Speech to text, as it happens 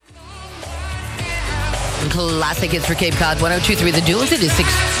Classic hits for Cape Cod. 102.3 The Dunes. It is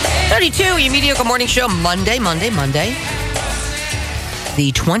 6:32. Your Mediocre Morning Show. Monday.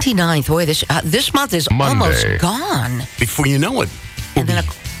 The 29th. Boy, this month is almost gone. Before you know it, we'll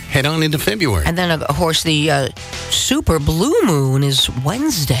head on into February. And then, of course, the super blue moon is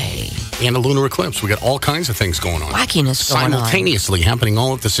Wednesday. And a lunar eclipse. We got all kinds of things going on. Wackiness going on. Simultaneously happening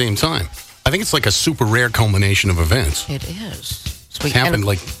all at the same time. I think it's like a super rare culmination of events. It is. It's happened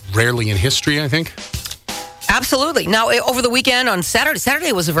like rarely in history, I think. Absolutely. Now, over the weekend on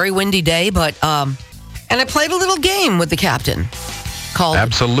Saturday was a very windy day, but and I played a little game with the captain called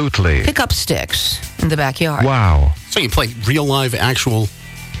Pick Up Sticks in the backyard. Wow. So you played real live actual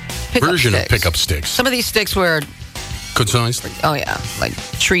version of Pick Up Sticks. Some of these sticks were good size. Oh yeah, like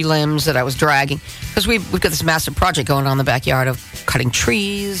tree limbs that I was dragging because we've got this massive project going on in the backyard of cutting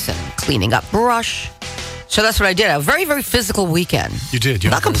trees and cleaning up brush. So that's what I did. A very, very physical weekend. You did.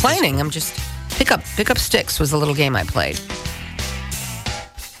 I'm not complaining. I'm just pick up sticks was the little game I played.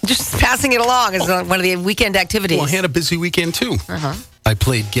 Just passing it along as one of the weekend activities. Well, I had a busy weekend too. Uh-huh. I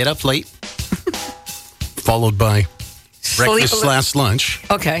played Get Up Late, followed by breakfast/lunch.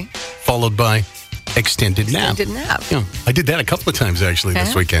 Okay. Followed by extended nap. Extended nap. Yeah, I did that a couple of times actually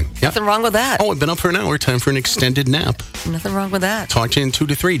this weekend. Yep. Nothing wrong with that. Oh, I've been up for an hour. Time for an extended nap. Nothing wrong with that. Talk to you in 2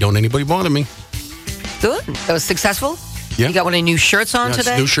 to 3. Don't anybody bother me. Good. That was successful? Yeah. You got one of the new shirts on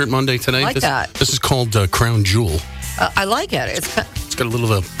today? It's New Shirt Monday today. I like that. This is called Crown Jewel. I like it. It's got a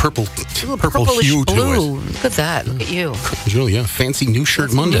little purple hue to it. Look at that. Look at you. Crown Jewel, yeah. Fancy New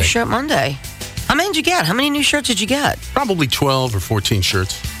Shirt Monday. New Shirt Monday. How many did you get? How many new shirts did you get? Probably 12 or 14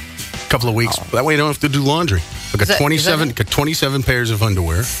 shirts. A couple of weeks. That way I don't have to do laundry. I've got 27 pairs of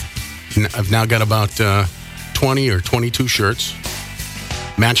underwear. I've now got about 20 or 22 shirts.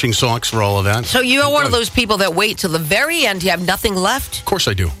 Matching socks for all of that. So you're one of those people that wait till the very end. You have nothing left? Of course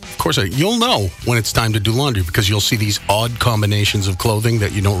I do. You'll know when it's time to do laundry because you'll see these odd combinations of clothing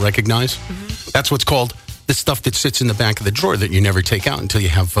that you don't recognize. Mm-hmm. That's what's called the stuff that sits in the back of the drawer that you never take out until you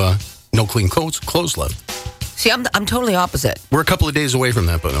have no clean clothes left. See, I'm totally opposite. We're a couple of days away from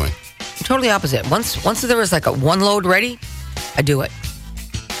that, by the way. I'm totally opposite. Once there is like a one load ready, I do it.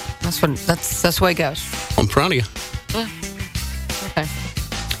 That's the way it goes. I'm proud of you. Yeah. Okay.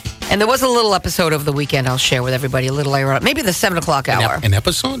 And there was a little episode of the weekend I'll share with everybody a little later on. Maybe the 7 o'clock hour. An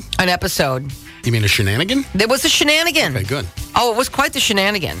episode? An episode. You mean a shenanigan? There was a shenanigan. Okay, good. Oh, it was quite the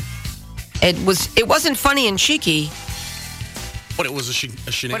shenanigan. It wasn't funny and cheeky. But it was a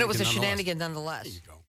shenanigan. But it was a shenanigan nonetheless. There you go.